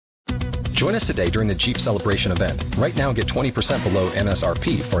Join us today during the Jeep Celebration event. Right now, get 20% below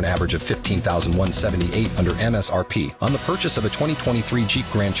MSRP for an average of $15,178 under MSRP on the purchase of a 2023 Jeep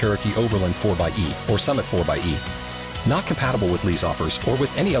Grand Cherokee Overland 4xE or Summit 4xE. Not compatible with lease offers or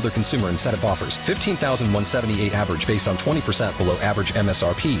with any other consumer incentive offers. $15,178 average based on 20% below average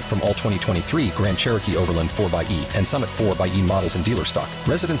MSRP from all 2023 Grand Cherokee Overland 4xE and Summit 4xE models in dealer stock.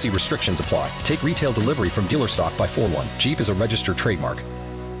 Residency restrictions apply. Take retail delivery from dealer stock by 4/1. Jeep is a registered trademark.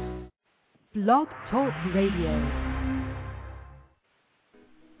 Blog Talk Radio.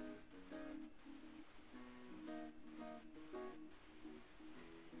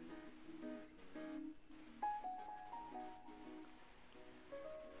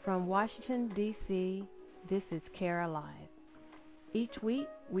 From Washington, D.C., this is Care Alive. Each week,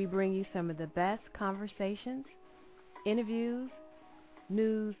 we bring you some of the best conversations, interviews,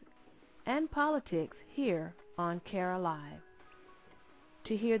 news, and politics here on Care Alive.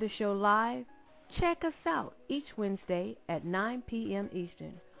 To hear the show live, check us out each Wednesday at 9 p.m.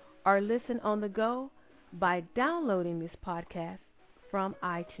 Eastern, or listen on the go by downloading this podcast from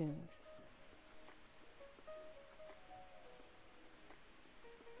iTunes.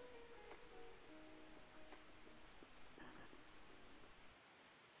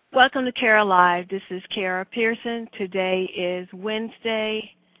 Welcome to Cara Live. This is Kara Pearson. Today is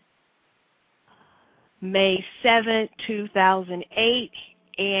Wednesday, May 7th, 2008,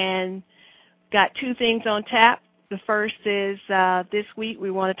 and got two things on tap. The first is this week we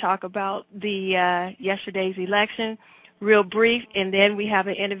want to talk about the yesterday's election, real brief, and then we have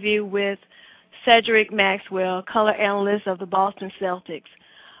an interview with Cedric Maxwell, color analyst of the Boston Celtics.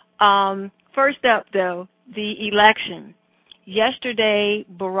 First up, though, the election. Yesterday,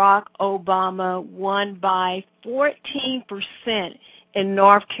 Barack Obama won by 14% in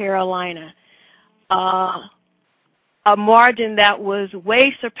North Carolina, a margin that was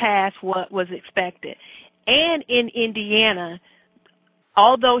way surpassed what was expected. And in Indiana,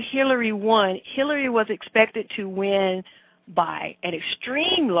 although Hillary won, Hillary was expected to win by an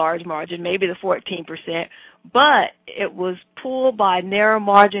extreme large margin, maybe the 14%, but it was pulled by a narrow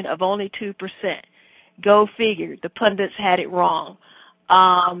margin of only 2%. Go figure. The pundits had it wrong.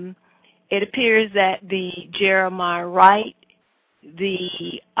 It appears that the Jeremiah Wright,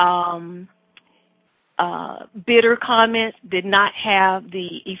 the bitter comments did not have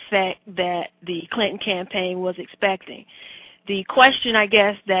the effect that the Clinton campaign was expecting. The question, I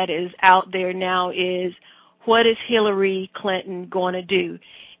guess, that is out there now is, what is Hillary Clinton going to do?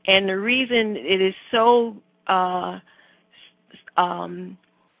 And the reason it is so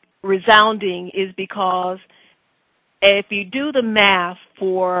resounding is because if you do the math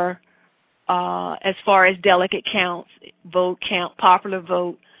for as far as delegate counts, vote count, popular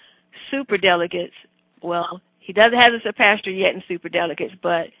vote, super delegates, well, he doesn't have a surpassed her yet in super delegates,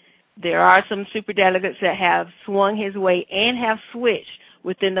 but there are some super delegates that have swung his way and have switched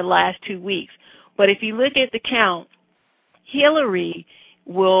within the last 2 weeks. But if you look at the count, Hillary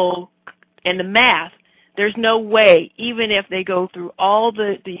will, and the math, there's no way, even if they go through all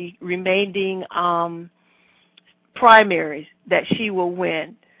the remaining primaries, that she will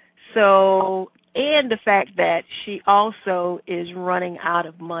win. So, and the fact that she also is running out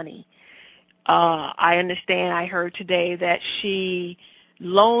of money. I understand, I heard today that she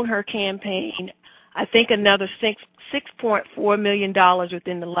loaned her campaign, I think, another $6.4 million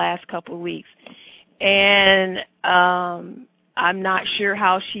within the last couple of weeks. And I'm not sure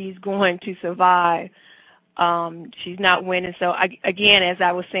how she's going to survive. She's not winning. So, again, as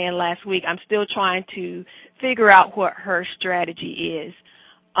I was saying last week, I'm still trying to figure out what her strategy is.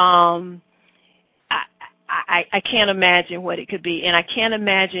 I can't imagine what it could be. And I can't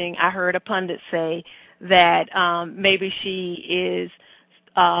imagine, I heard a pundit say that maybe she is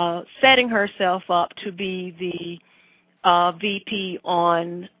setting herself up to be the VP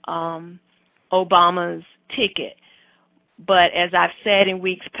on Obama's ticket. But as I've said in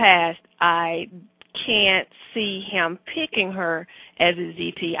weeks past, I can't see him picking her as his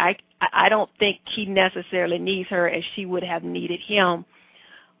VP. I don't think he necessarily needs her as she would have needed him.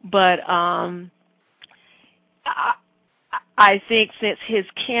 But I think since his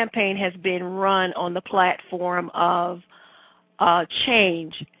campaign has been run on the platform of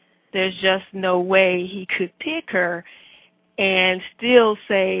change, there's just no way he could pick her and still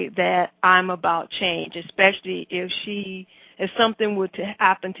say that I'm about change, especially if something were to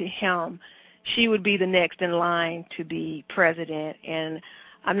happen to him, she would be the next in line to be president. And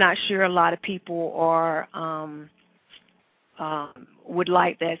I'm not sure a lot of people are would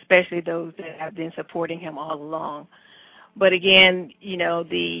like that, especially those that have been supporting him all along. But again, you know,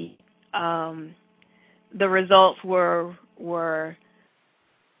 the results were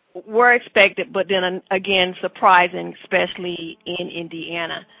were expected, but then again surprising, especially in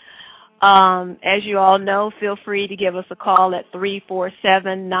Indiana. As you all know, feel free to give us a call at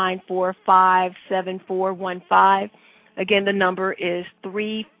 347-945-7415. Again, the number is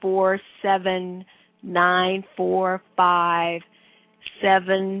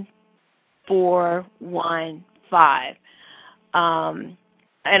 347-945-7415.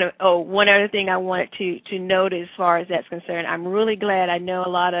 And one other thing I wanted to note as far as that's concerned, I'm really glad. I got a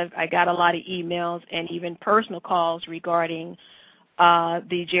lot of emails and even personal calls regarding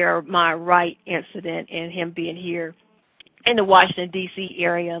the Jeremiah Wright incident and him being here in the Washington, D.C.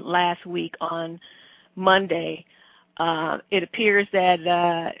 area last week on Monday. It appears that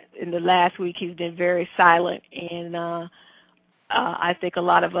in the last week he's been very silent, and I think a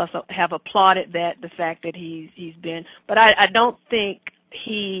lot of us have applauded the fact that he's been. But I don't think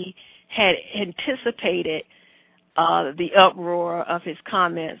he had anticipated the uproar of his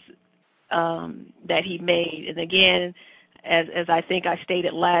comments that he made. And again, as I think I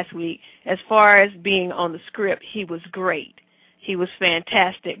stated last week, as far as being on the script, he was great. He was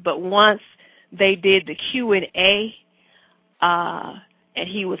fantastic. But once they did the Q&A and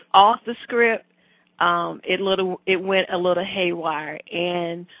he was off the script, it went a little haywire.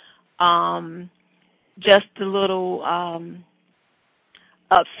 And just a little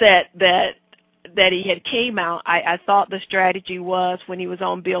upset that he had came out. I thought the strategy was, when he was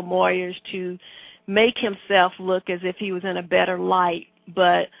on Bill Moyers, to make himself look as if he was in a better light.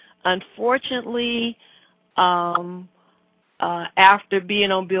 But unfortunately, after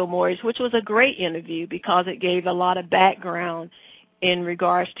being on Bill Moyers, which was a great interview because it gave a lot of background in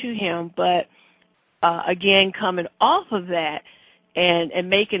regards to him, but again, coming off of that and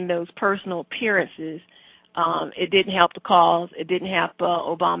making those personal appearances, it didn't help the cause. It didn't help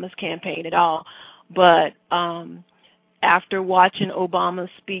Obama's campaign at all. But after watching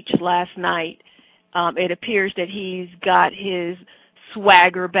Obama's speech last night, it appears that he's got his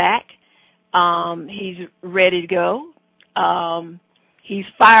swagger back. He's ready to go. He's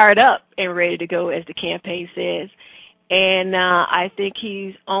fired up and ready to go, as the campaign says. And I think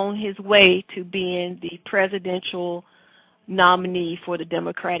he's on his way to being the presidential nominee for the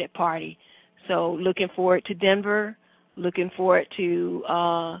Democratic Party. So looking forward to Denver, looking forward to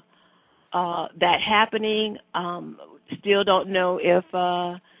that happening. Still don't know if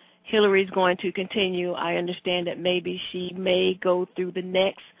Hillary's going to continue. I understand that maybe she may go through the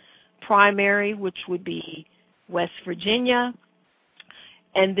next primary, which would be West Virginia,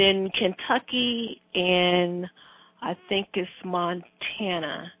 and then Kentucky, and I think it's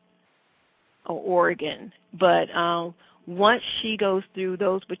Montana or Oregon. But once she goes through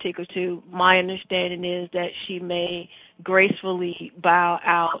those particular two, my understanding is that she may gracefully bow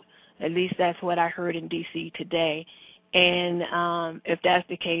out. At least that's what I heard in D.C. today. And if that's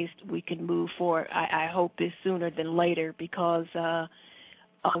the case, we can move forward. I hope it's sooner than later, because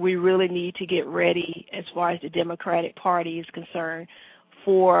we really need to get ready, as far as the Democratic Party is concerned,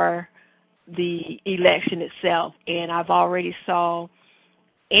 for the election itself. And I've already saw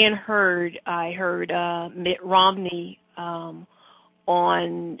and heard Mitt Romney on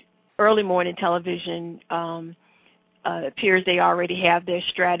early morning television. Appears they already have their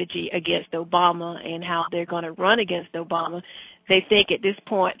strategy against Obama and how they're going to run against Obama. They think at this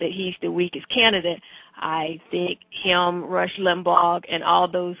point that he's the weakest candidate. I think him, Rush Limbaugh, and all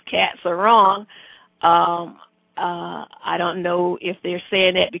those cats are wrong. I don't know if they're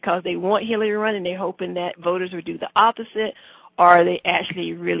saying that because they want Hillary to run and they're hoping that voters will do the opposite, or they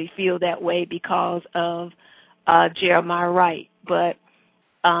actually really feel that way because of Jeremiah Wright. But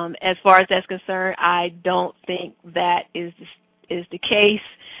as far as that's concerned, I don't think that is the case.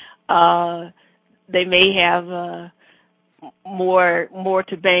 They may have more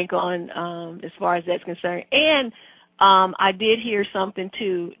to bank on as far as that's concerned. And I did hear something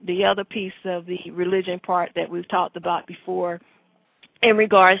too, the other piece of the religion part that we've talked about before, in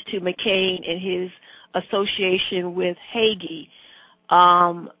regards to McCain and his association with Hagee.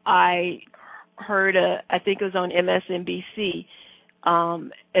 I heard, I think it was on MSNBC,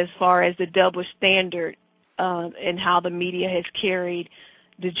 as far as the double standard and how the media has carried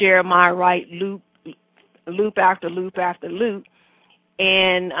the Jeremiah Wright loop after loop after loop,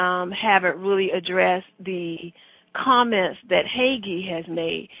 and haven't really addressed the comments that Hagee has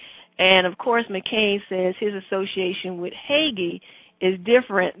made. And of course, McCain says his association with Hagee is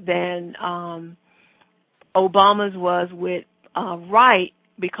different than Obama's was with Wright,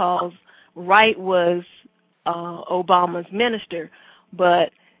 because Wright was Obama's minister.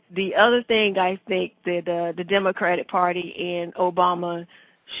 But the other thing I think that the Democratic Party and Obama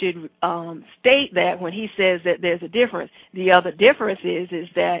should state that when he says that there's a difference. The other difference is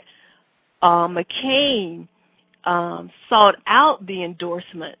that McCain sought out the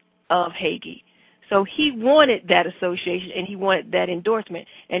endorsement of Hagee. So he wanted that association and he wanted that endorsement,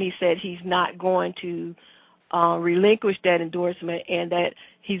 and he said he's not going to relinquish that endorsement, and that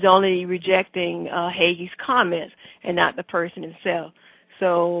he's only rejecting Hagee's comments and not the person himself.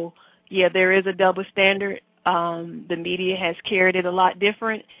 So, yeah, there is a double standard. The media has carried it a lot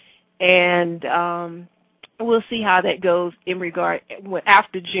different, and we'll see how that goes in regard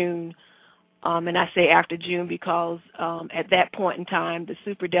after June. And I say after June because at that point in time, the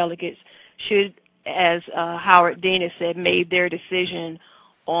superdelegates should, as Howard Dean has said, made their decision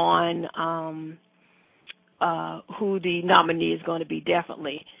on who the nominee is going to be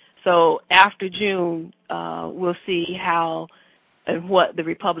definitely. So after June, we'll see how and what the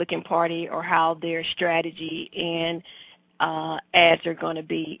Republican Party or how their strategy and ads are going to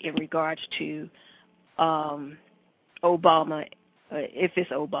be in regards to Obama, if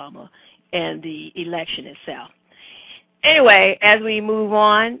it's Obama, and the election itself. Anyway, as we move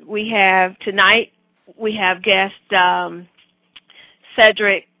on, we have tonight, we have guest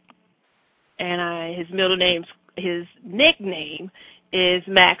Cedric, and his nickname is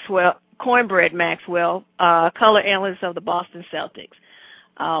Maxwell, Cornbread Maxwell, color analyst of the Boston Celtics.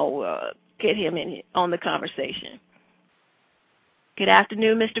 I'll get him on the conversation. Good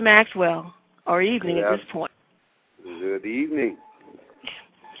afternoon, Mr. Maxwell, or evening at this point. Good evening.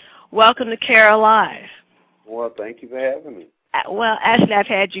 Welcome to Carol Live. Well, thank you for having me. Well, actually, I've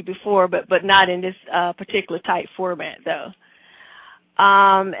had you before, but not in this particular type format, though.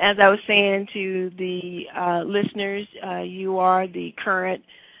 As I was saying to the listeners, you are the current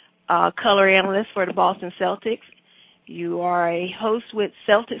color analyst for the Boston Celtics. You are a host with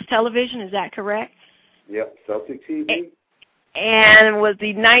Celtics Television, is that correct? Yep, Celtic TV. And was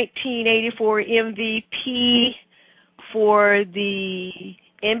the 1984 MVP for the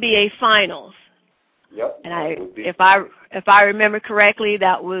NBA Finals. Yep. And if I remember correctly,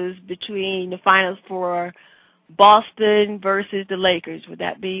 that was between the finals for Boston versus the Lakers. Would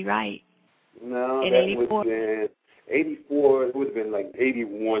that be right? No, in that 84? would have been 84. It would have been like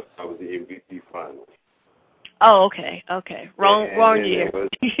 81. I was the MVP Finals. Oh, okay. Wrong year.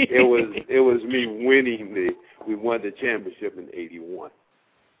 It was me winning we won the championship in 81.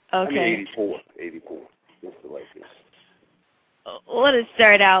 Okay. I mean 84. It's the Lakers. Well, let's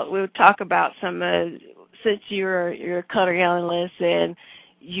start out. We'll talk about some, since you're a color analyst and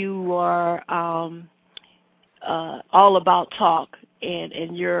you are all about talk,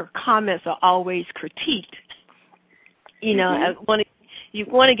 and your comments are always critiqued. You know, you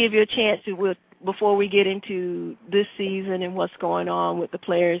want to give you a chance to, before we get into this season and what's going on with the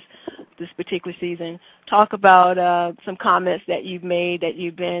players this particular season, talk about some comments that you've made that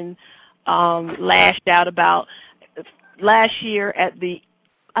you've been lashed out about. Last year I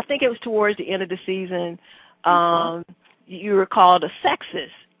think it was towards the end of the season, you were called a sexist,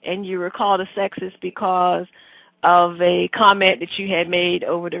 and you were called a sexist because of a comment that you had made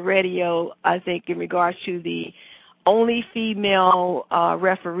over the radio, I think, in regards to the only female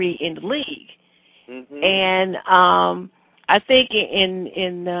referee in the league. Mm-hmm. And I think in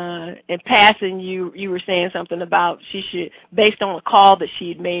passing, you were saying something about she should, based on a call that she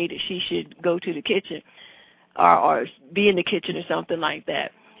had made, that she should go to the kitchen. Or be in the kitchen or something like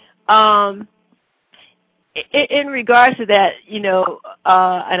that. In regards to that, you know,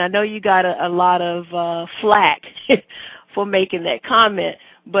 and I know you got a lot of flack for making that comment,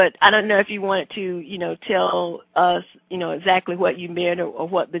 but I don't know if you wanted to, you know, tell us, you know, exactly what you meant or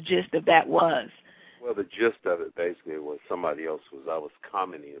what the gist of that was. Well, the gist of it basically was I was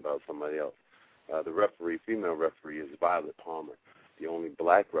commenting about somebody else. The female referee is Violet Palmer, the only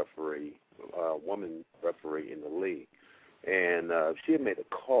black referee, woman referee in the league. And she had made a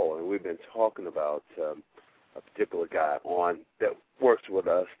call, and we've been talking about a particular guy that works with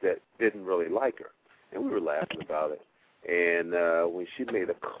us that didn't really like her. And we were laughing about it. And when she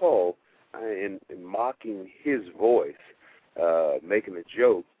made a call, in mocking his voice, making a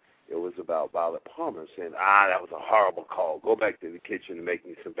joke, it was about Violet Palmer saying, that was a horrible call. Go back to the kitchen and make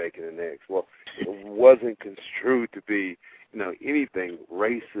me some bacon and eggs. Well, it wasn't construed to be, you know, anything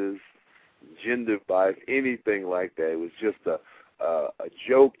racist, gender bias, anything like that. It was just a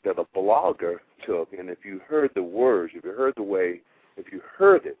joke that a blogger took. And if you heard the words, if you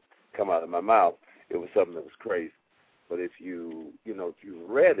heard it come out of my mouth, it was something that was crazy. But if you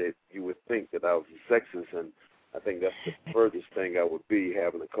read it, you would think that I was a sexist, and I think that's the furthest thing I would be,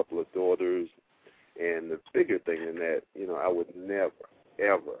 having a couple of daughters. And the bigger thing than that, you know, I would never,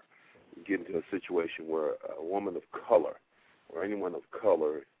 ever get into a situation where a woman of color or anyone of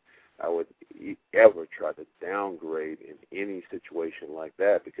color, I would ever try to downgrade in any situation like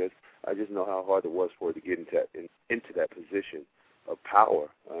that, because I just know how hard it was for her to get into that position of power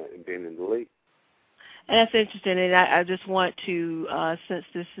and being in the league. And that's interesting, and I just want to, since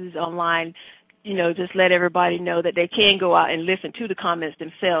this is online, just let everybody know that they can go out and listen to the comments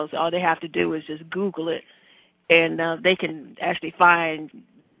themselves. All they have to do is just Google it, and they can actually find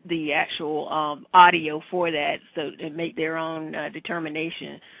the actual audio for that, so and make their own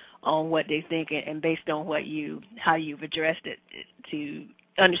determination on what they think, and based on how you've addressed it, to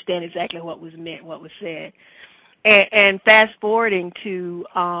understand exactly what was meant, what was said. And fast forwarding to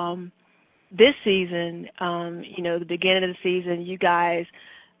this season, the beginning of the season, you guys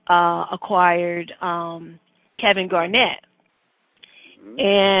acquired Kevin Garnett.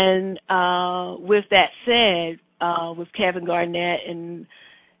 And with that said, with Kevin Garnett and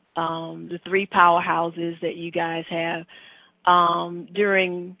the three powerhouses that you guys have,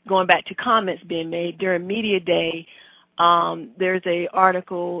 during, going back to comments being made, during Media Day, there's an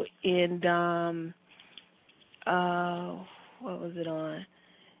article in, what was it on?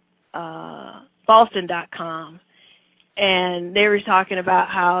 Boston.com, and they were talking about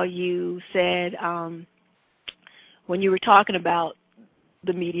how you said when you were talking about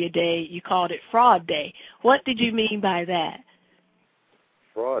the Media Day, you called it Fraud Day. What did you mean by that?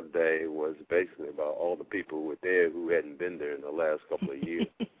 Fraud Day was basically about all the people who were there who hadn't been there in the last couple of years.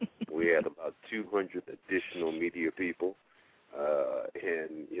 We had about 200 additional media people,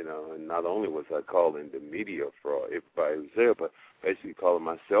 and not only was I calling the media fraud, everybody who was there, but basically calling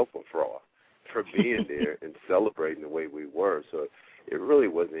myself a fraud for being there and celebrating the way we were. So it really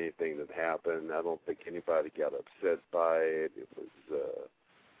wasn't anything that happened. I don't think anybody got upset by it. It was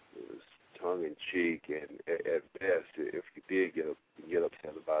tongue-in-cheek, and at best, if you did get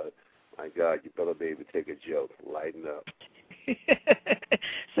upset about it, my God, you better be able to take a joke and lighten up.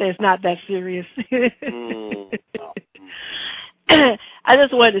 So it's not that serious. No. I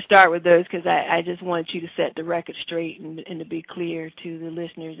just wanted to start with those because I just wanted you to set the record straight and to be clear to the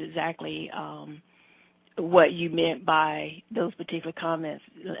listeners exactly what you meant by those particular comments,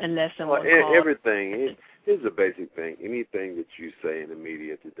 unless someone called. Everything. Here's the basic thing. Anything that you say in the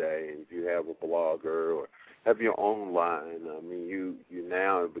media today, and if you have a blogger or have your own line, I mean, you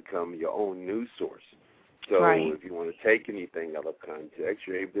now have become your own news source. So right. If you want to take anything out of context,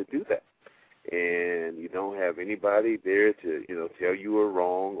 you're able to do that. And you don't have anybody there to, tell you were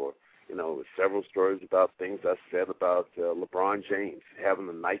wrong, or, several stories about things I said about LeBron James having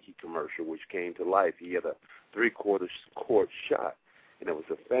a Nike commercial which came to life. He had a three-quarter court shot. And it was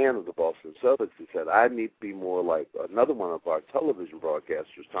a fan of the Boston Celtics that said, I need to be more like another one of our television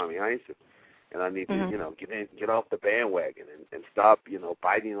broadcasters, Tommy Heinsohn, and I need to, get off the bandwagon and stop,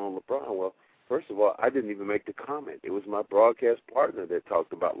 biting on LeBron. Well, first of all, I didn't even make the comment. It was my broadcast partner that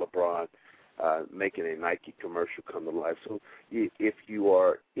talked about LeBron making a Nike commercial come to life. So if you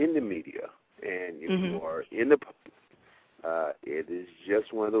are in the media and if you are in the public, it is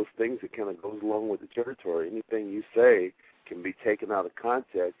just one of those things that kind of goes along with the territory. Anything you say can be taken out of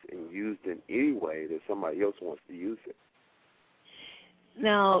context and used in any way that somebody else wants to use it.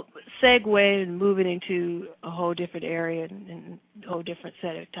 Now, segue and moving into a whole different area and a whole different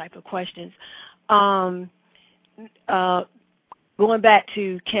set of type of questions. Going back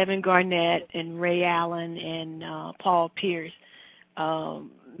to Kevin Garnett and Ray Allen and Paul Pierce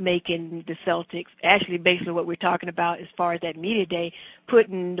making the Celtics, actually basically what we're talking about as far as that media day,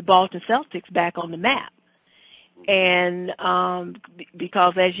 putting the Boston Celtics back on the map. And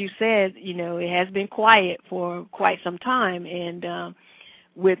because, as you said, it has been quiet for quite some time, and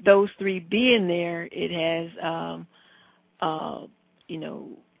with those three being there, it has,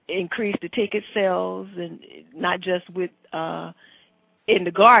 increased the ticket sales, and not just with in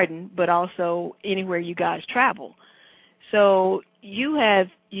the Garden, but also anywhere you guys travel. So you have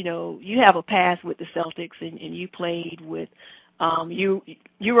a past with the Celtics, and you played with you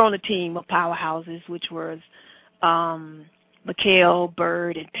were on a team of powerhouses, which was McHale,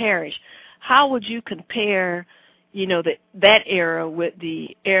 Bird, and Parrish. How would you compare, that era with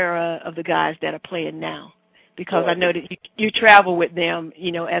the era of the guys that are playing now? Because I know that you travel with them,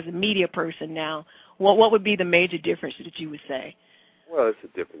 as a media person now. What would be the major difference that you would say? Well, it's a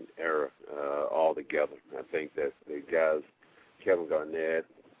different era altogether. I think that the guys, Kevin Garnett,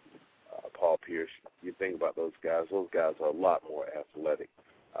 Paul Pierce, you think about those guys are a lot more athletic,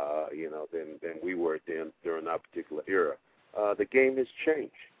 than we were then during our particular era. The game has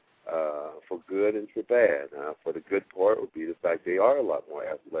changed for good and for bad. For the good part would be the fact they are a lot more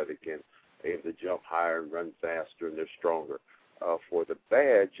athletic and able to jump higher and run faster, and they're stronger. For the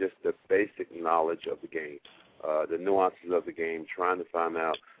bad, just the basic knowledge of the game. the nuances of the game, trying to find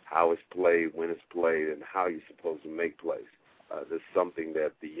out how it's played, when it's played, and how you're supposed to make plays. That's something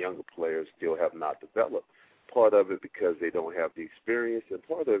that the younger players still have not developed. Part of it because they don't have the experience, and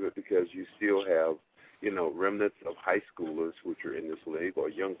part of it because you still have, remnants of high schoolers which are in this league, or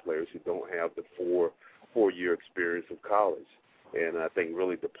young players who don't have the four-year experience of college. And I think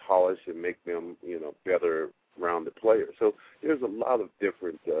really to polish and make them, better rounded players. So there's a lot of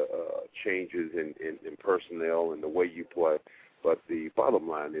different changes in personnel and the way you play. But the bottom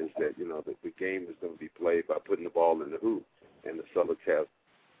line is that, the game is going to be played by putting the ball in the hoop. And the Celtics have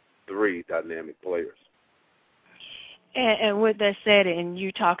 3 dynamic players. And with that said, and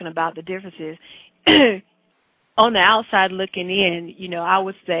you talking about the differences, on the outside looking in, I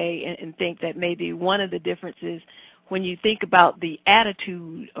would say and think that maybe one of the differences when you think about the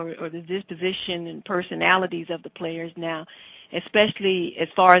attitude or the disposition and personalities of the players now, especially as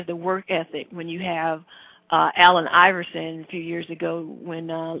far as the work ethic, when you have Allen Iverson a few years ago when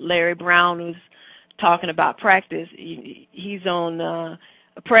Larry Brown was talking about practice, he's on a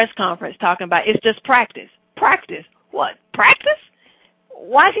press conference talking about it's just practice. Practice? What? Practice?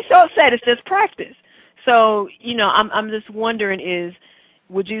 Why is he so upset? It's just practice. So, I'm just wondering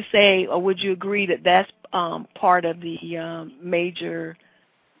would you say or would you agree that that's part of the major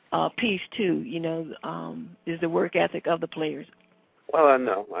piece too, is the work ethic of the players? Well,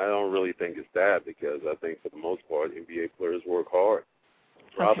 no, I don't really think it's that because I think for the most part NBA players work hard.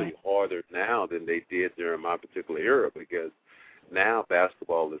 Probably harder now than they did during my particular era because now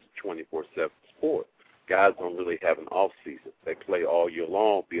basketball is a 24/7 sport. Guys don't really have an off season. They play all year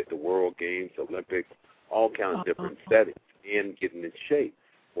long, be it the World Games, Olympics, all kinds of different settings and getting in shape.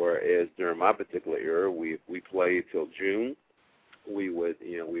 Whereas during my particular era, we played till June. We would,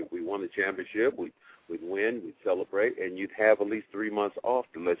 we won the championship. We'd win, we'd celebrate, and you'd have at least 3 months off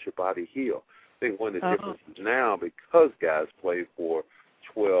to let your body heal. I think one of the differences now, because guys play for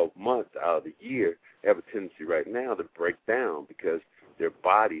 12 months out of the year, they have a tendency right now to break down because their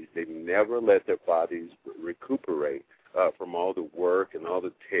bodies, they never let their bodies recuperate from all the work and all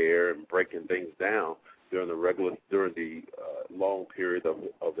the tear and breaking things down during the long period of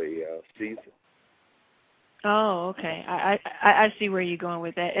a season. Oh, okay. I see where you're going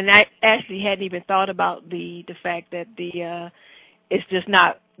with that, and I actually hadn't even thought about the fact that it's just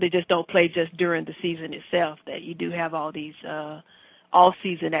not they just don't play just during the season itself. That you do have all these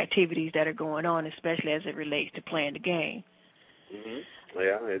all-season activities that are going on, especially as it relates to playing the game. Mm-hmm.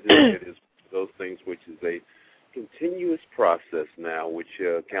 Yeah, it is those things which is a continuous process now, which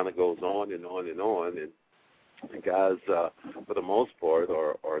kind of goes on and on and on. And the guys, for the most part,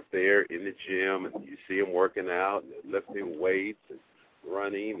 are there in the gym, and you see them working out and lifting weights and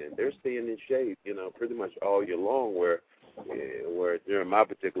running, and they're staying in shape, pretty much all year long. Where during my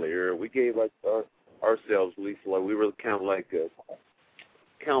particular era, we gave ourselves at least like we were kind of like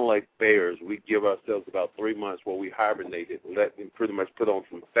bears. We give ourselves about 3 months where we hibernated, let them pretty much put on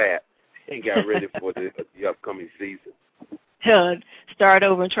some fat, and got ready for the upcoming season. Start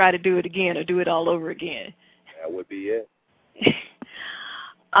over and try to do it again, or do it all over again. That would be it.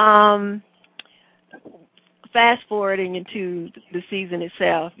 Fast forwarding into the season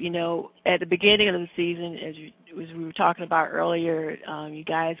itself, at the beginning of the season, as we were talking about earlier, you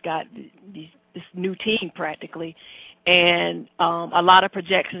guys got this new team practically, and a lot of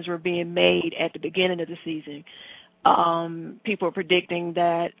projections were being made at the beginning of the season. People are predicting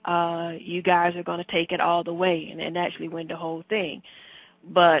that you guys are going to take it all the way and actually win the whole thing.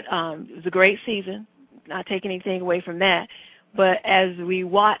 But it was a great season, not taking anything away from that. But as we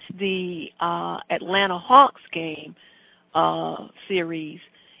watched the Atlanta Hawks game series,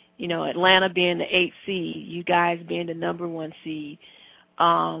 Atlanta being the 8th seed, you guys being the number 1 seed,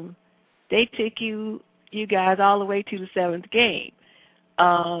 they took you guys all the way to the 7th game.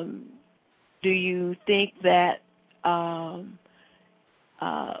 Do you think that,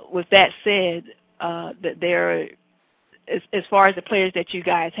 with that said, that there, as far as the players that you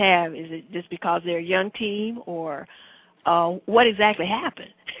guys have, is it just because they're a young team, or what exactly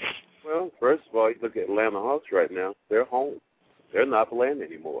happened? Well, first of all, you look at Atlanta Hawks right now. They're home. They're not playing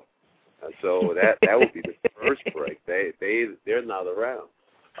anymore. So that would be the first break. They're not around.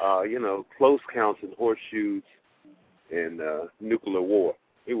 Close counts and horseshoes and nuclear war.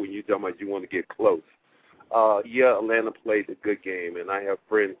 When you talking about you want to get close. Atlanta played a good game, and I have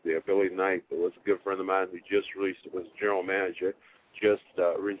friends there. Billy Knight, who was a good friend of mine who just was general manager, just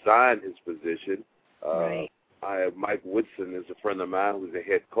resigned his position. Right. I have Mike Woodson is a friend of mine who's the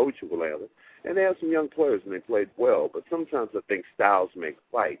head coach of Atlanta, and they have some young players, and they played well. But sometimes I think styles make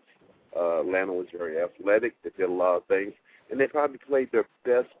fights. Atlanta was very athletic. They did a lot of things, and they probably played their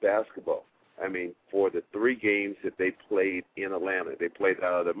best basketball. I mean, for the 3 games that they played in Atlanta, they played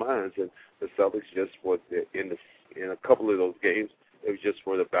out of their minds, and the Celtics just in a couple of those games, it was just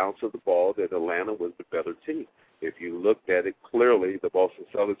for the bounce of the ball that Atlanta was the better team. If you looked at it clearly, the Boston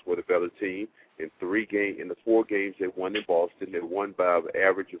Celtics were the better team. In the 4 games they won in Boston, they won by an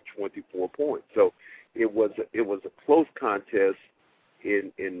average of 24 points. So it was a close contest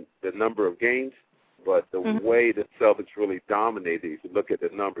in the number of games, but the way the Celtics really dominated, if you look at the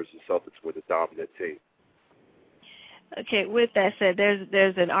numbers, the Celtics were the dominant team. Okay, with that said,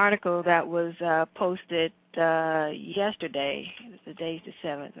 there's an article that was posted yesterday. The day's the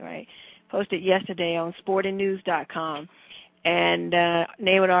 7th, right? Posted yesterday on sportingnews.com. And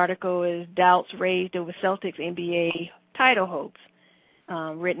name of the article is Doubts Raised Over Celtics NBA Title Hopes,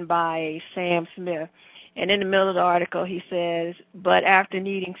 written by Sam Smith. And in the middle of the article, he says, but after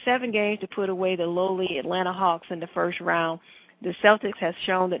needing 7 games to put away the lowly Atlanta Hawks in the first round, the Celtics have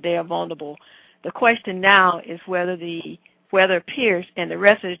shown that they are vulnerable. The question now is whether Pierce and the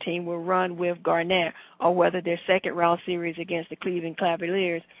rest of the team will run with Garnett or whether their second-round series against the Cleveland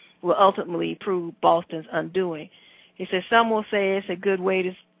Cavaliers will ultimately prove Boston's undoing. He says some will say it's a good way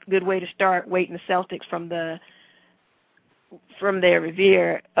to start waiting the Celtics from their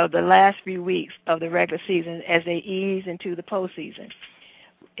revere of the last few weeks of the regular season as they ease into the postseason.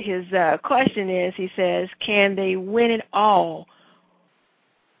 His question is, he says, can they win it all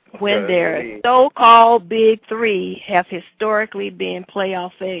when their so-called big 3 have historically been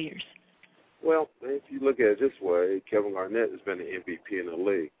playoff failures? Well, if you look at it this way, Kevin Garnett has been the MVP in the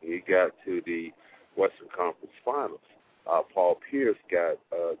league. He got to the Western Conference Finals. Paul Pierce got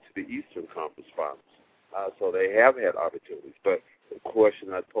to the Eastern Conference Finals. So they have had opportunities. But the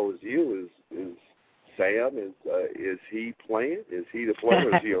question I pose to you is Sam, is he playing? Is he the player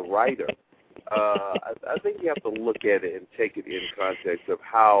or is he a writer? I think you have to look at it and take it in context of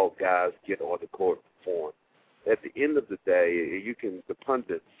how guys get on the court and perform. At the end of the day, the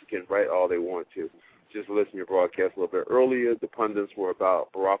pundits can write all they want to. Just listen to your broadcast a little bit earlier. The pundits were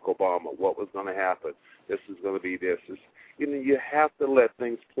about Barack Obama, what was going to happen. This is going to be this. You have to let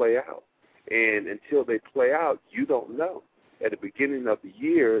things play out. And until they play out, you don't know. At the beginning of the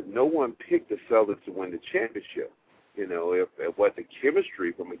year, no one picked the Celtics to win the championship. If it was the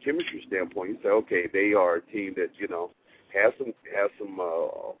chemistry, from a chemistry standpoint, you say, okay, they are a team that, has some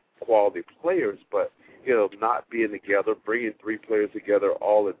quality players, but not being together, bringing 3 players together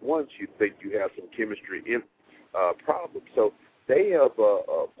all at once, you think you have some chemistry problems. So they have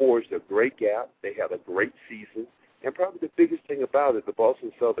forged a great gap. They had a great season. And probably the biggest thing about it, the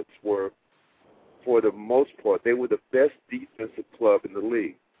Boston Celtics were, for the most part, they were the best defensive club in the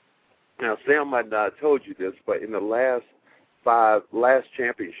league. Now, Sam might not have told you this, but in the last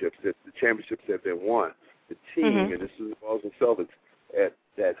championships, the championships have been won, the team, and this is the Boston Celtics,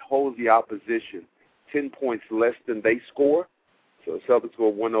 that holds the opposition 10 points less than they score. So the Celtics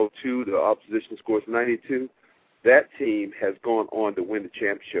score 102, the opposition scores 92. That team has gone on to win the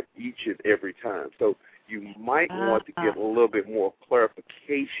championship each and every time. So you might want to get a little bit more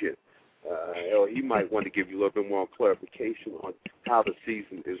clarification. Or he might want to give you a little bit more clarification on how the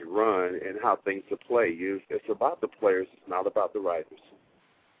season is run and how things are played. It's about the players. It's not about the writers.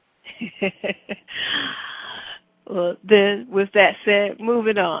 Well, then, with that said,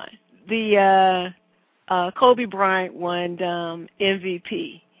 moving on. The Kobe Bryant won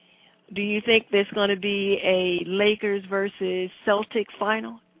MVP. Do you think there's going to be a Lakers versus Celtics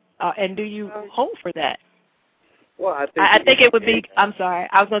final? And do you hope for that? Well, I think it would be, I'm sorry,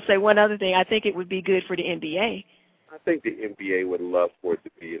 I was going to say one other thing. I think it would be good for the NBA. I think the NBA would love for it to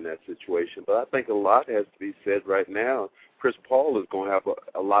be in that situation, but I think a lot has to be said right now. Chris Paul is going to have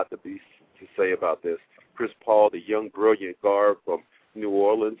a lot to say about this. Chris Paul, the young, brilliant guard from New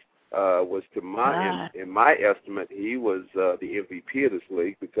Orleans, was in my estimate, he was the MVP of this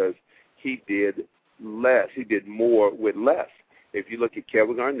league because he did less. He did more with less. If you look at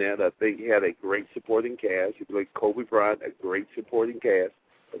Kevin Garnett, I think he had a great supporting cast. If you look at Kobe Bryant, a great supporting cast.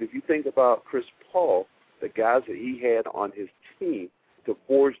 But if you think about Chris Paul, the guys that he had on his team to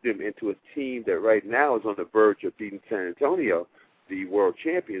forge them into a team that right now is on the verge of beating San Antonio, the world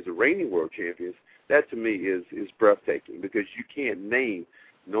champions, the reigning world champions, that to me is breathtaking because you can't name,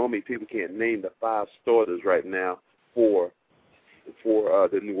 normally people can't name the 5 starters right now for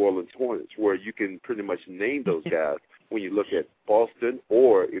the New Orleans Hornets, where you can pretty much name those guys when you look at Boston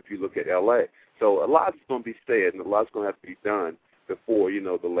or if you look at L.A. So a lot's going to be said and a lot's going to have to be done before,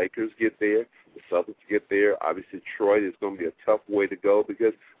 the Lakers get there, the Celtics get there. Obviously, Detroit is going to be a tough way to go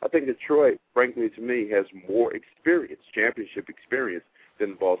because I think Detroit, frankly, to me, has more experience, championship experience,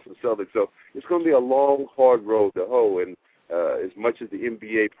 than the Boston Celtics. So it's going to be a long, hard road to hoe. And as much as the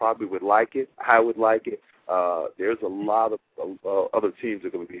NBA probably would like it, I would like it, there's a lot of other teams that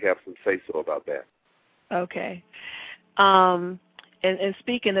are going to have some say-so about that. Okay. And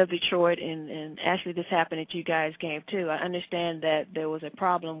speaking of Detroit, and actually this happened at you guys' game too, I understand that there was a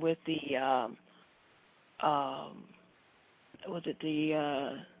problem with the, was it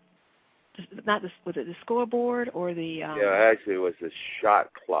the scoreboard or the? Yeah, actually it was the shot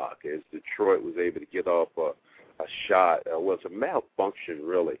clock as Detroit was able to get off a shot. It was a malfunction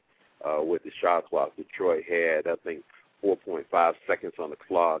really with the shot clock. Detroit had, I think, 4.5 seconds on the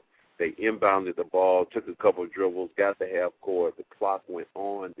clock. They inbounded the ball, took a couple of dribbles, got the half court. The clock went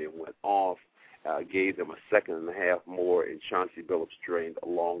on, then went off, gave them a second and a half more, and Chauncey Billups drained a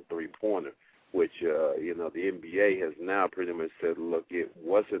long three-pointer, which, the NBA has now pretty much said, look, it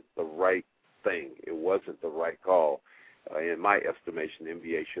wasn't the right thing. It wasn't the right call. In my estimation, the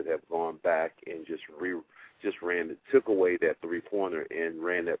NBA should have gone back and took away that three-pointer and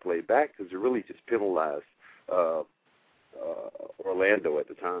ran that play back because it really just penalized Orlando at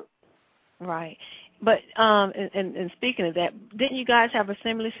the time. Right. But and speaking of that, didn't you guys have a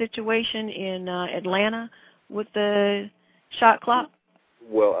similar situation in Atlanta with the shot clock?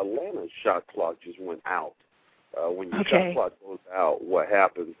 Well, Atlanta's shot clock just went out. When your shot clock goes out, what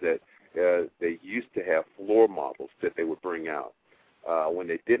happens that they used to have floor models that they would bring out. When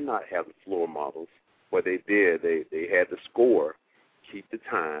they did not have the floor models, what they did, they had the score, keep the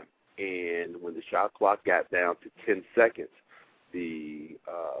time, and when the shot clock got down to 10 seconds, the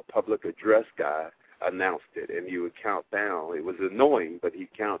public address guy announced it, and he would count down. It was annoying, but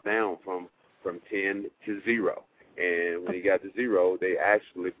he'd count down from 10 to 0. And when he got to 0, they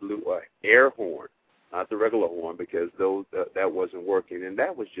actually blew an air horn, not the regular horn, because that wasn't working. And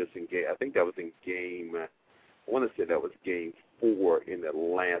that was just in game. I think that was in game. I want to say that was game 4 in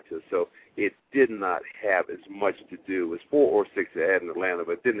Atlanta. So it did not have as much to do. It was 4 or 6 it had in Atlanta,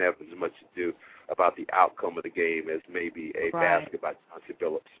 but it didn't have as much to do about the outcome of the game as maybe a basket by Chauncey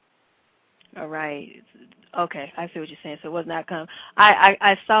Billups. All right. Okay, I see what you're saying. So it was not come.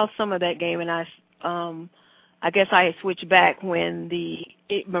 I saw some of that game, and I guess I had switched back when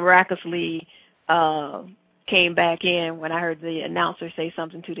it miraculously came back in when I heard the announcer say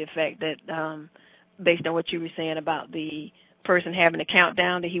something to the effect that based on what you were saying about the person having a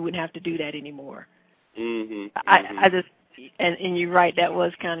countdown, that he wouldn't have to do that anymore. Mm-hmm. I just and you're right, that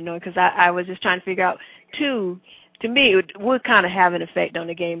was kind of annoying because I was just trying to figure out too. To me, it would kind of have an effect on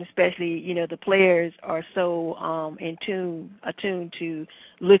the game, especially, the players are so attuned to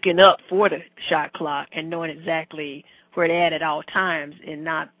looking up for the shot clock and knowing exactly where they're at all times and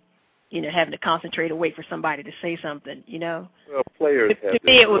not, having to concentrate or wait for somebody to say something, Well, players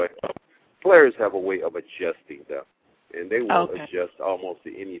have a way of adjusting them, and they will adjust almost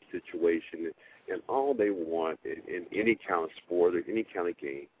to any situation, and all they want in any kind of sport or any kind of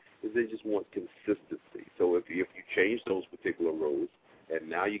game is they just want consistency. So if you change those particular rules, and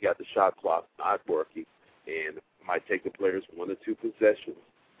now you got the shot clock not working, and it might take the players 1 or 2 possessions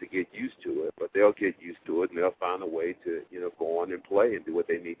to get used to it, but they'll get used to it, and they'll find a way to, go on and play and do what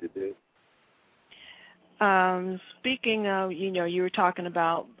they need to do. Speaking of, you were talking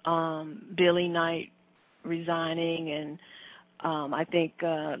about Billy Knight resigning, and I think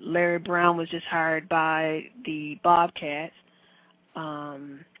Larry Brown was just hired by the Bobcats.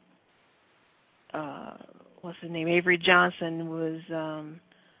 What's his name? Avery Johnson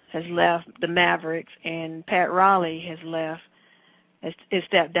has left the Mavericks, and Pat Riley has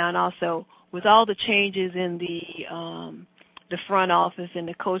stepped down also. With all the changes in the front office and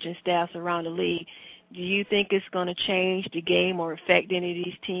the coaching staffs around the league, do you think it's going to change the game or affect any of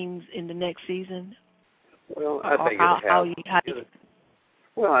these teams in the next season? Well, I think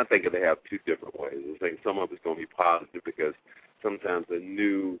it'll have 2 different ways. I think some of it's going to be positive because sometimes a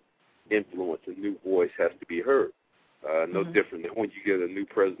new influence, a new voice has to be heard. No different than when you get a new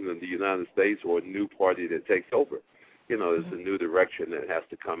president of the United States or a new party that takes over. There's a new direction that has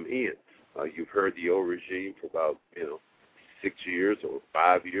to come in. You've heard the old regime for about, 6 years or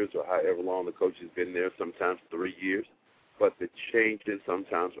 5 years or however long the coach has been there, sometimes 3 years. But the changes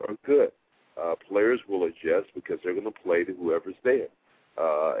sometimes are good. Players will adjust because they're going to play to whoever's there.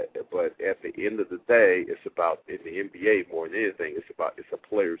 But at the end of the day, it's about, in the NBA more than anything, it's a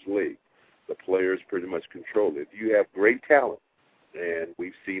players' league. The players pretty much control it. If you have great talent, and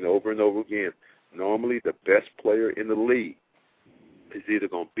we've seen over and over again, normally the best player in the league is either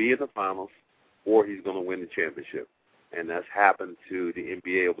going to be in the finals or he's going to win the championship. And that's happened to the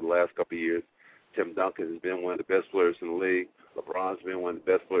NBA over the last couple of years. Tim Duncan has been one of the best players in the league. LeBron's been one of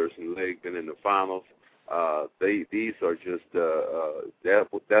the best players in the league, been in the finals. These are just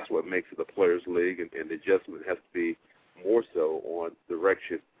that's what makes it a players' league, and the adjustment has to be more so on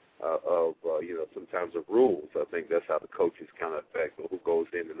direction of sometimes of rules. I think that's how the coaches kind of affect who goes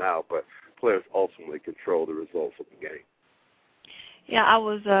in and out, but players ultimately control the results of the game. Yeah, I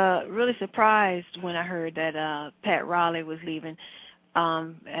was really surprised when I heard that Pat Riley was leaving.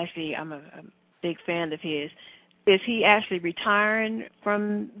 Actually, I'm a big fan of his. Is he actually retiring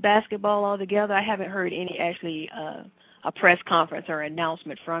from basketball altogether? I haven't heard any a press conference or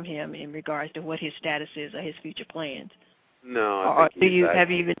announcement from him in regards to what his status is or his future plans. No, have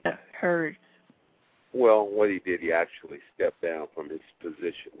you even heard? Well, what he did, he actually stepped down from his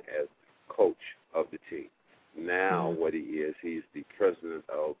position as coach of the team. Now, what he is, he's the president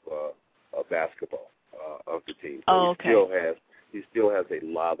of basketball of the team. So okay. He still has a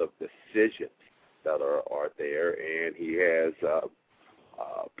lot of decisions that are there, and he has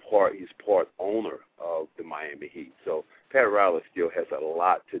he's part owner of the Miami Heat. So Pat Riley still has a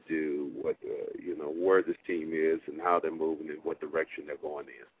lot to do with where this team is and how they're moving and what direction they're going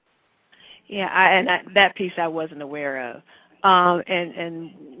in. Yeah, that piece I wasn't aware of.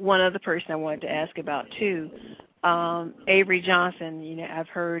 And one other person I wanted to ask about too, Avery Johnson. I've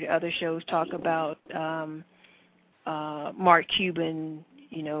heard other shows talk about Mark Cuban,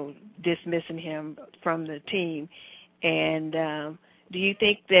 dismissing him from the team. And do you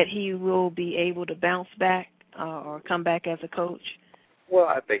think that he will be able to bounce back or come back as a coach? Well,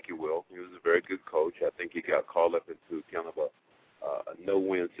 I think he will. He was a very good coach. I think he got called up into kind of a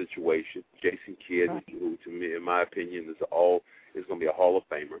no-win situation. Jason Kidd, who to me, in my opinion, is going to be a Hall of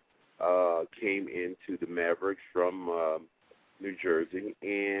Famer, came into the Mavericks from New Jersey,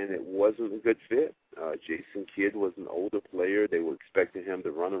 and it wasn't a good fit. Jason Kidd was an older player. They were expecting him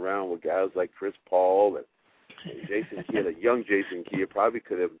to run around with guys like Chris Paul, and Jason Kidd, a young Jason Kidd, probably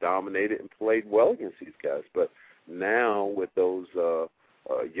could have dominated and played well against these guys. But now with those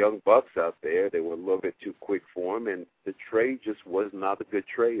young bucks out there, they were a little bit too quick for him, and the trade just was not a good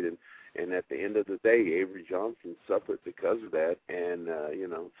trade. And at the end of the day, Avery Johnson suffered because of that, and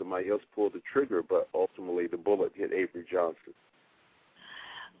somebody else pulled the trigger, but ultimately the bullet hit Avery Johnson.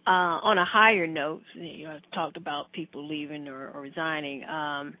 On a higher note, I've talked about people leaving or resigning.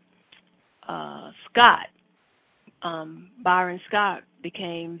 Byron Scott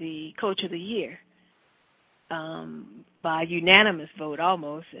became the Coach of the Year by unanimous vote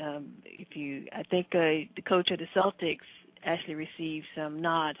almost. I think the coach of the Celtics actually received some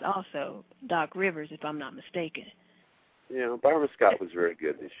nods also, Doc Rivers, if I'm not mistaken. Byron Scott was very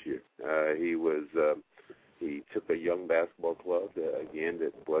good this year. He took a young basketball club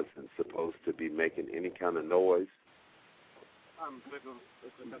that wasn't supposed to be making any kind of noise.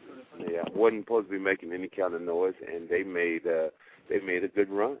 Wasn't supposed to be making any kind of noise, and they made a good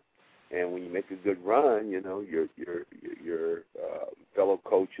run. And when you make a good run, your fellow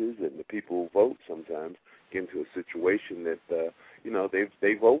coaches and the people who vote sometimes get into a situation that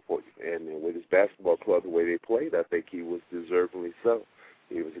they vote for you. And with his basketball club, the way they played, I think he was deservingly so.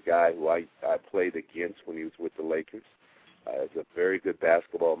 He was a guy who I played against when he was with the Lakers. Has a very good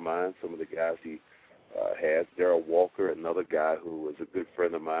basketball mind. Some of the guys he has, Darryl Walker, another guy who is a good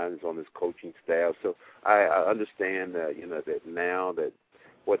friend of mine, is on his coaching staff. So I understand that now that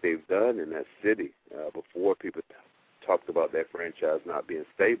what they've done in that city, before people talked about that franchise not being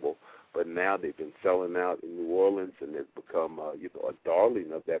stable, but now they've been selling out in New Orleans, and they've become a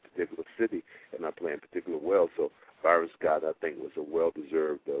darling of that particular city, and are playing particularly well. So Byron Scott, I think, was a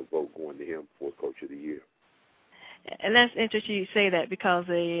well-deserved vote going to him for Coach of the Year. And that's interesting you say that, because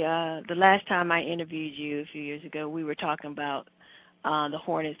the last time I interviewed you a few years ago, we were talking about the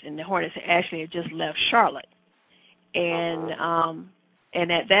Hornets, and the Hornets actually had just left Charlotte. And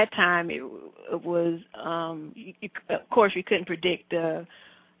at that time, it was, of course, you couldn't predict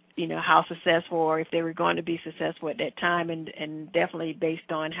how successful or if they were going to be successful at that time, and definitely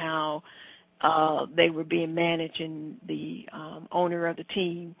based on how they were being managed, and the owner of the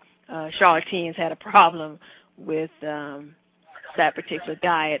team, Charlotte Teams, had a problem with that particular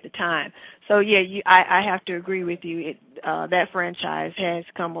guy at the time. So, yeah, I have to agree with you. That franchise has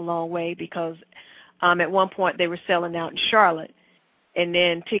come a long way, because at one point they were selling out in Charlotte, and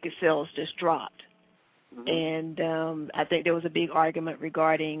then ticket sales just dropped. Mm-hmm. And I think there was a big argument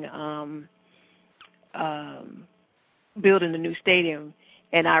regarding building a new stadium.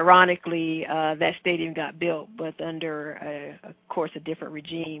 And ironically, that stadium got built, but under, of course, a different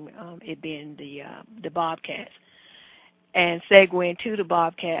regime, it being the Bobcats. And segueing to the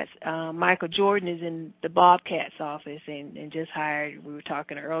Bobcats, Michael Jordan is in the Bobcats office and just hired, we were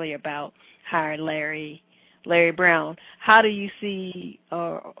talking earlier about hiring Larry Brown. How do you see,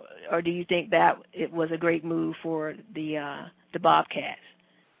 or do you think that it was a great move for the Bobcats?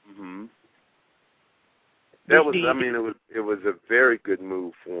 Mm-hmm. That was, it was a very good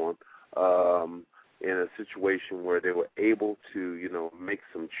move for them in a situation where they were able to, make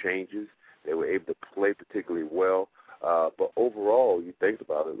some changes. They were able to play particularly well. But overall, you think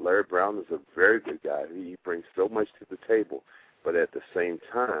about it, Larry Brown is a very good guy. He brings so much to the table. But at the same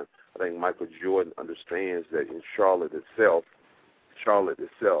time, I think Michael Jordan understands that in Charlotte itself,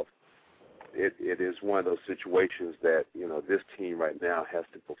 it is one of those situations that, this team right now has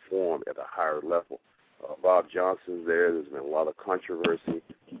to perform at a higher level. Bob Johnson's there. There's been a lot of controversy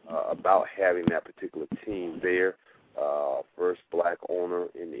about having that particular team there. First black owner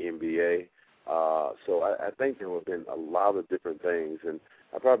in the NBA. So I think there have been a lot of different things. And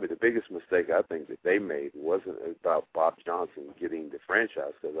probably the biggest mistake I think that they made wasn't about Bob Johnson getting the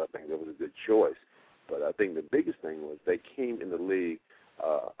franchise, because I think that was a good choice. But I think the biggest thing was they came in the league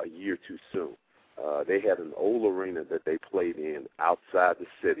a year too soon. They had an old arena that they played in outside the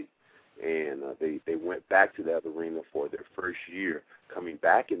city, and they went back to that arena for their first year coming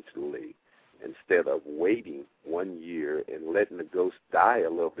back into the league instead of waiting 1 year and letting the ghost die a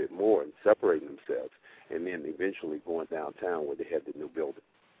little bit more and separating themselves, and then eventually going downtown where they had the new building.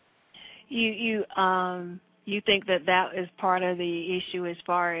 You think that is part of the issue as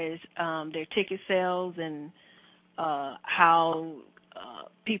far as their ticket sales and how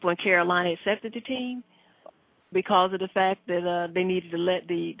people in Carolina accepted the team, because of the fact that they needed to let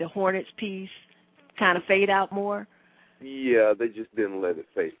the Hornets piece kind of fade out more? Yeah, they just didn't let it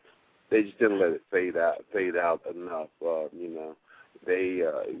fade. They just didn't let it fade out enough. They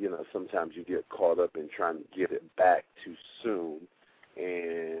sometimes you get caught up in trying to get it back too soon,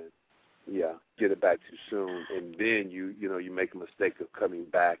 and and then you make a mistake of coming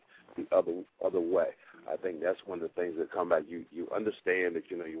back the other way. I think that's one of the things that come back. You understand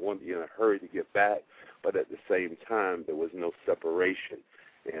that you want to be in a hurry to get back, but at the same time there was no separation,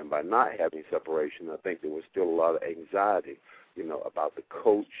 and by not having separation, I think there was still a lot of anxiety, about the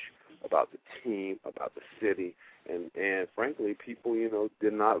coach, about the team, about the city, and frankly, people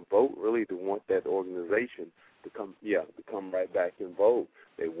did not vote really to want that organization to come right back and vote.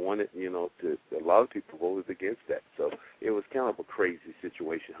 They wanted, a lot of people voted against that. So it was kind of a crazy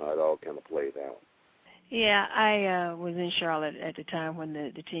situation how it all kind of played out. Yeah, I was in Charlotte at the time when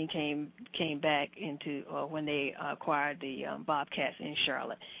the team came back when they acquired the Bobcats in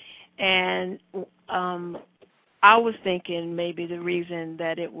Charlotte. And I was thinking maybe the reason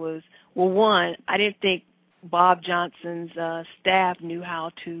that it was, one, I didn't think Bob Johnson's staff knew how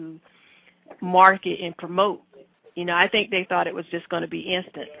to market and promote. I think they thought it was just going to be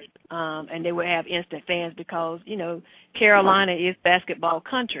instant, and they would have instant fans because, Carolina is basketball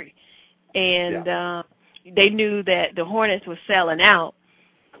country. And they knew that the Hornets were selling out,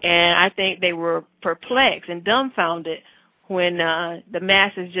 and I think they were perplexed and dumbfounded when the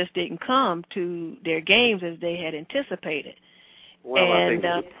masses just didn't come to their games as they had anticipated. Well, I think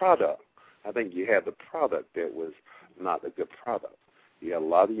the product. I think you had the product that was not a good product. You had a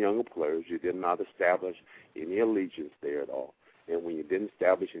lot of younger players. You did not establish any allegiance there at all. And when you didn't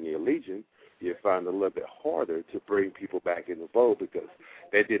establish any allegiance, you find it a little bit harder to bring people back in the fold because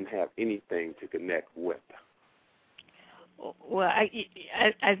they didn't have anything to connect with. Well,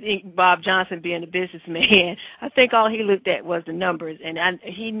 I think Bob Johnson, being a businessman, I think all he looked at was the numbers. And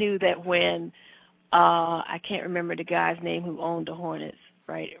he knew that when, I can't remember the guy's name who owned the Hornets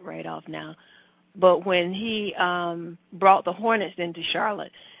right off now, but when he brought the Hornets into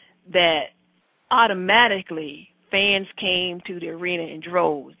Charlotte, that automatically fans came to the arena in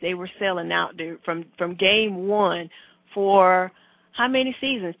droves. They were selling out there from game one for how many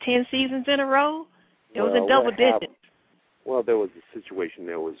seasons? 10 seasons in a row? It was a double digit. Well, there was a situation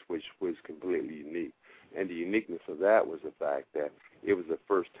there which was completely unique. And the uniqueness of that was the fact that it was the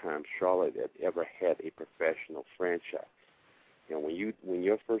first time Charlotte had ever had a professional franchise. And when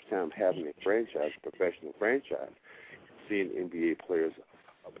your first time having a professional franchise, seeing NBA players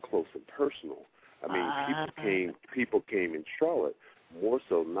up close and personal. I mean, people came in Charlotte more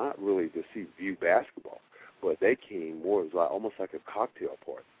so not really to view basketball, but they came more as almost like a cocktail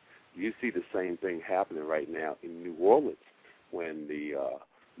party. You see the same thing happening right now in New Orleans when the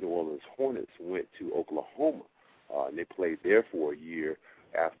New Orleans Hornets went to Oklahoma, and they played there for a year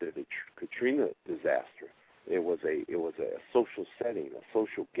after the Katrina disaster. It was a social setting, a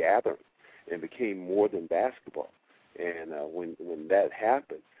social gathering, and became more than basketball. And when that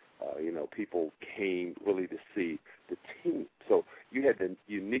happened, people came really to see the team. So you had the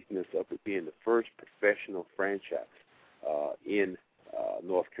uniqueness of it being the first professional franchise in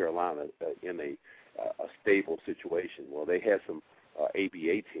North Carolina in a stable situation. Well, they had some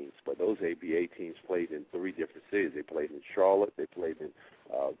ABA teams, but those ABA teams played in 3 different cities. They played in Charlotte, they played in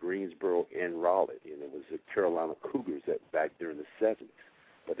Greensboro, Greensboro and Raleigh, and it was the Carolina Cougars that back during the 70s.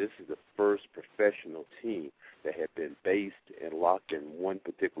 But this is the first professional team that had been based and locked in one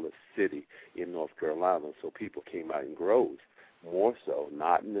particular city in North Carolina. So people came out in groves, more so,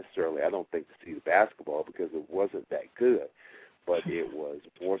 not necessarily, I don't think, to see the basketball because it wasn't that good, but it was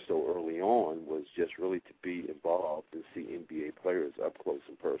more so early on was just really to be involved and see NBA players up close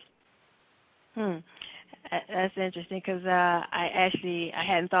and personal. That's interesting because I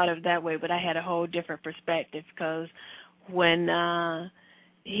hadn't thought of it that way, but I had a whole different perspective because when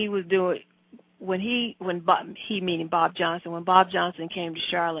he was doing when Bob Johnson, when Bob Johnson came to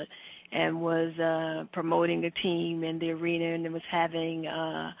Charlotte and was promoting the team in the arena and was having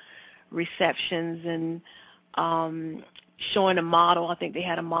receptions and showing a model. I think they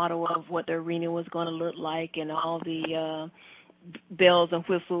had a model of what the arena was going to look like and all the bells and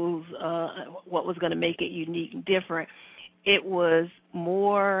whistles, what was going to make it unique and different. It was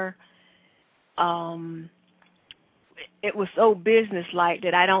more, it was so business-like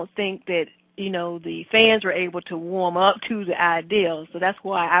that I don't think that, the fans were able to warm up to the ideals. So that's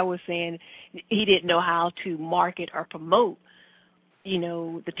why I was saying he didn't know how to market or promote,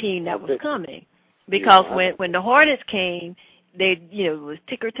 the team that was coming. Because when the Hornets came, they, it was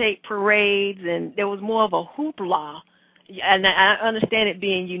ticker tape parades, and there was more of a hoopla. And I understand it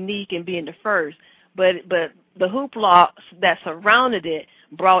being unique and being the first, but the hoopla that surrounded it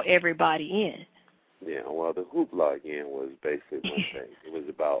brought everybody in. Yeah, well, the hoopla, again, was basically one thing. It was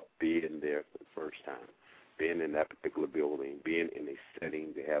about being there for the first time, being in that particular building, being in a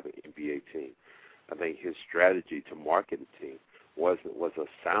setting to have an NBA team. I think his strategy to market the team was a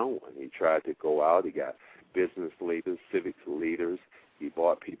sound one. He tried to go out. He got business leaders, civic leaders. He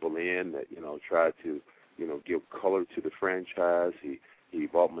brought people in that, tried to, give color to the franchise. He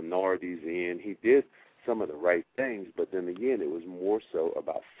brought minorities in. He did some of the right things, but then again, it was more so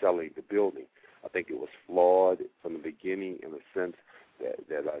about selling the building. I think it was flawed from the beginning in the sense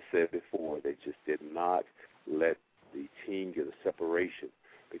that I said before, they just did not let the team get a separation,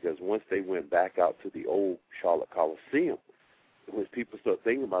 because once they went back out to the old Charlotte Coliseum, when people start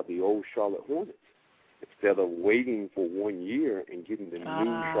thinking about the old Charlotte Hornets, instead of waiting for 1 year and getting the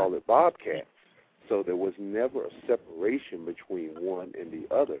new Charlotte Bobcats. So there was never a separation between one and the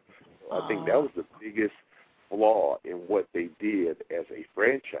other. I think that was the biggest flaw in what they did as a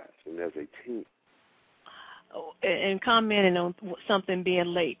franchise and as a team. And commenting on something being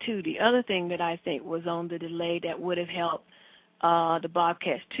late, too, the other thing that I think was on the delay that would have helped the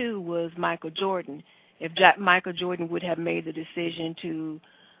Bobcats, too, was Michael Jordan. If Michael Jordan would have made the decision to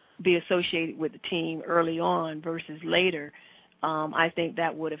be associated with the team early on versus later, I think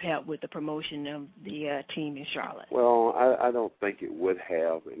that would have helped with the promotion of the team in Charlotte. Well, I don't think it would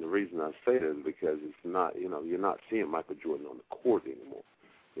have, and the reason I say that is because it's not, you're not seeing Michael Jordan on the court anymore.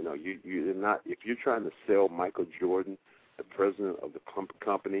 You're not. If you're trying to sell Michael Jordan, the president of the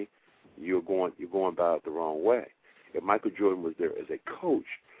company, you're going about it the wrong way. If Michael Jordan was there as a coach,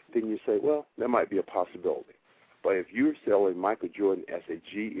 then you say, well, that might be a possibility. But if you're selling Michael Jordan as a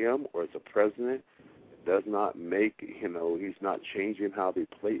GM or as a president, does not make, he's not changing how they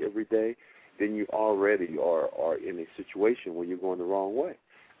play every day, then you already are in a situation where you're going the wrong way.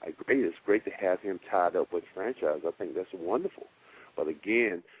 I agree. It's great to have him tied up with franchise. I think that's wonderful. But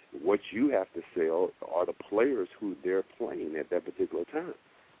again, what you have to sell are the players who they're playing at that particular time.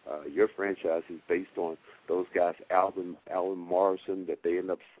 Your franchise is based on those guys, Alvin Morrison, that they end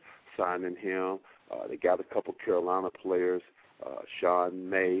up signing him. They got a couple Carolina players, Sean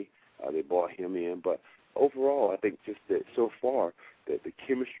May. They brought him in. But overall, I think just that so far that the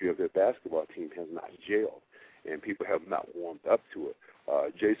chemistry of their basketball team has not gelled, and people have not warmed up to it.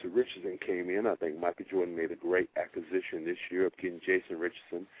 Jason Richardson came in. I think Michael Jordan made a great acquisition this year of getting Jason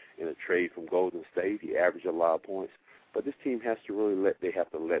Richardson in a trade from Golden State. He averaged a lot of points. But this team has to really let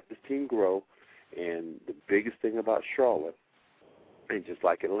this team grow. And the biggest thing about Charlotte, and just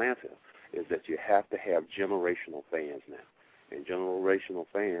like Atlanta, is that you have to have generational fans now. And generational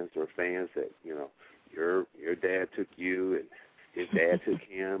fans are fans that, your dad took you and his dad took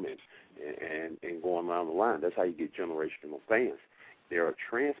him and going around the line. That's how you get generational fans. There are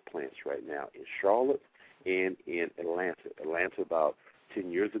transplants right now in Charlotte and in Atlanta. Atlanta about 10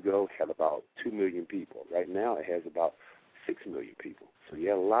 years ago had about 2 million people. Right now it has about 6 million people. So you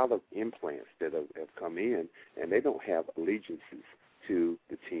have a lot of implants that have come in, and they don't have allegiances to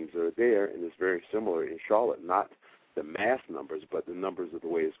the teams that are there, and it's very similar in Charlotte. Not the mass numbers, but the numbers of the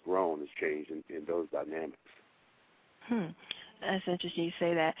way it's grown has changed in those dynamics. That's interesting you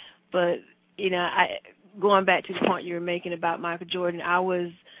say that. But, going back to the point you were making about Michael Jordan, I was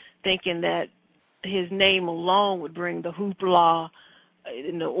thinking that his name alone would bring the hoopla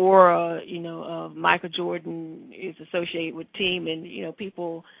in the aura, of Michael Jordan is associated with the team, and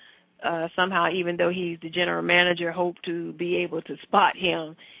people somehow, even though he's the general manager, hope to be able to spot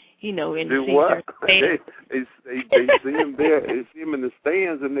him, in do the what? stands. They see him there, they see him in the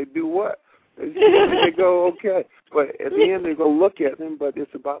stands, and they do what? They see him and they go, okay. But at the end, they go look at him, but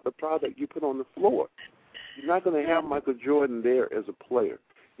it's about the product you put on the floor. You're not going to have Michael Jordan there as a player.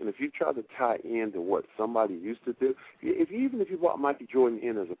 And if you try to tie into what somebody used to do, even if you brought Michael Jordan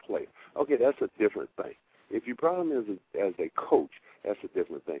in as a player, okay, that's a different thing. If you brought him as a coach, that's a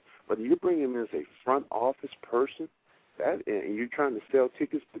different thing. But if you bring him as a front office person, and you're trying to sell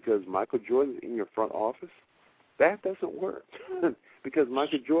tickets because Michael Jordan is in your front office, that doesn't work. Because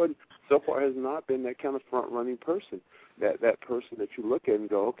Michael Jordan so far has not been that kind of front-running person, that person that you look at and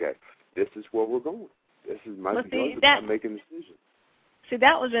go, okay, this is where we're going. This is Michael Jordan making decisions. See,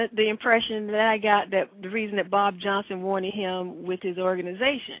 that was the impression that I got, that the reason that Bob Johnson wanted him with his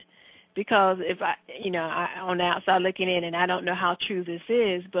organization. Because if I on the outside looking in, and I don't know how true this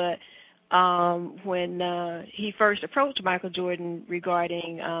is, but when he first approached Michael Jordan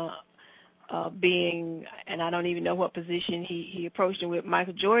regarding being, and I don't even know what position he approached him with,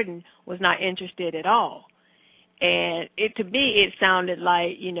 Michael Jordan was not interested at all. And to me, it sounded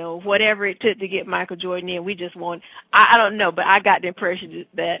like, whatever it took to get Michael Jordan in, we just want, I don't know, but I got the impression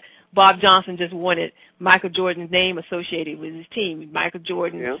that Bob Johnson just wanted Michael Jordan's name associated with his team. Michael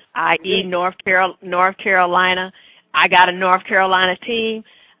Jordan, i.e. North Carolina. I got a North Carolina team.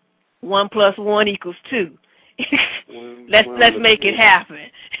 1 + 1 = 2. Let's make it happen.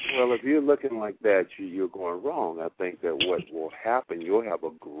 Well, if you're looking like that, you're going wrong. I think that what will happen, you'll have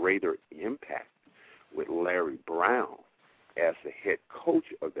a greater impact with Larry Brown as the head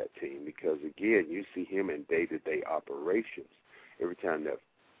coach of that team, because, again, you see him in day-to-day operations. Every time that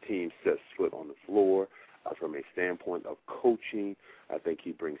team sets foot on the floor, from a standpoint of coaching, I think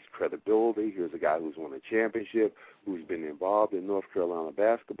he brings credibility. Here's a guy who's won a championship, who's been involved in North Carolina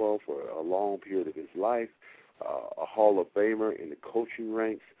basketball for a long period of his life, a Hall of Famer in the coaching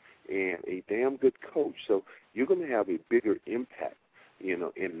ranks, and a damn good coach. So you're going to have a bigger impact,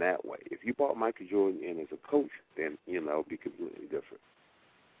 in that way. If you brought Michael Jordan in as a coach, then, it'd be completely different.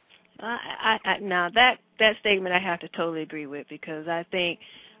 Now, that statement I have to totally agree with, because I think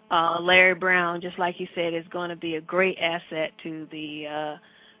Larry Brown, just like you said, is going to be a great asset to the I'm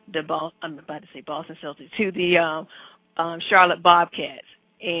about to say Boston Celtics, to the Charlotte Bobcats.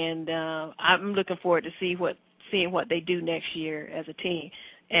 And I'm looking forward to seeing what they do next year as a team.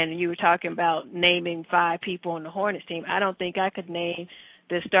 And you were talking about naming 5 people on the Hornets team. I don't think I could name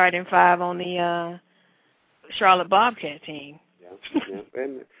the starting 5 on the Charlotte Bobcat team. Yeah.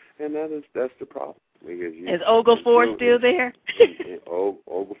 And that's the problem. Is Okafor still there?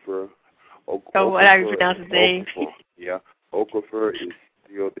 Okafor. What I pronounce his name? Yeah, Okafor is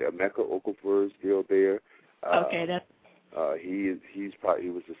still there. Mecca Okafor is still there. Okay, that's. He was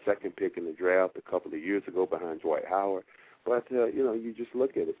the second pick in the draft a couple of years ago behind Dwight Howard. But you just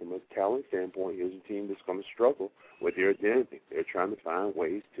look at it from a talent standpoint. Here's a team that's going to struggle with their identity. They're trying to find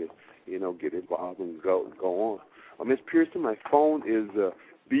ways to get involved and go on. Ms. Pearson, my phone is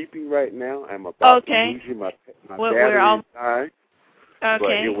beeping right now. I'm about to lose you. My battery is dying.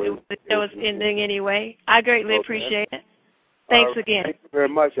 Okay, it was ending anyway. I greatly appreciate it. Thanks again. Thank you very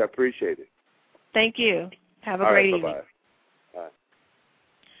much. I appreciate it. Thank you. Have a great evening. Bye-bye. Bye.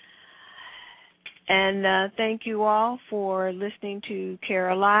 And thank you all for listening to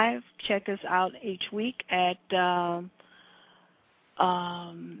Cara Live. Check us out each week at Blog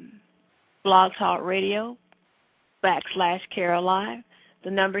Talk Radio /Cara Live. The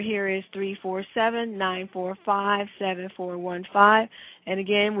number here is 347-945-7415. And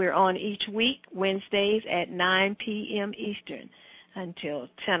again, we're on each week, Wednesdays at 9 p.m. Eastern until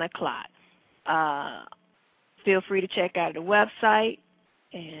 10 o'clock. Feel free to check out the website,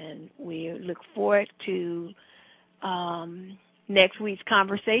 and we look forward to next week's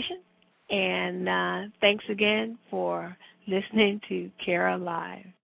conversation. And thanks again for listening to Cara Live.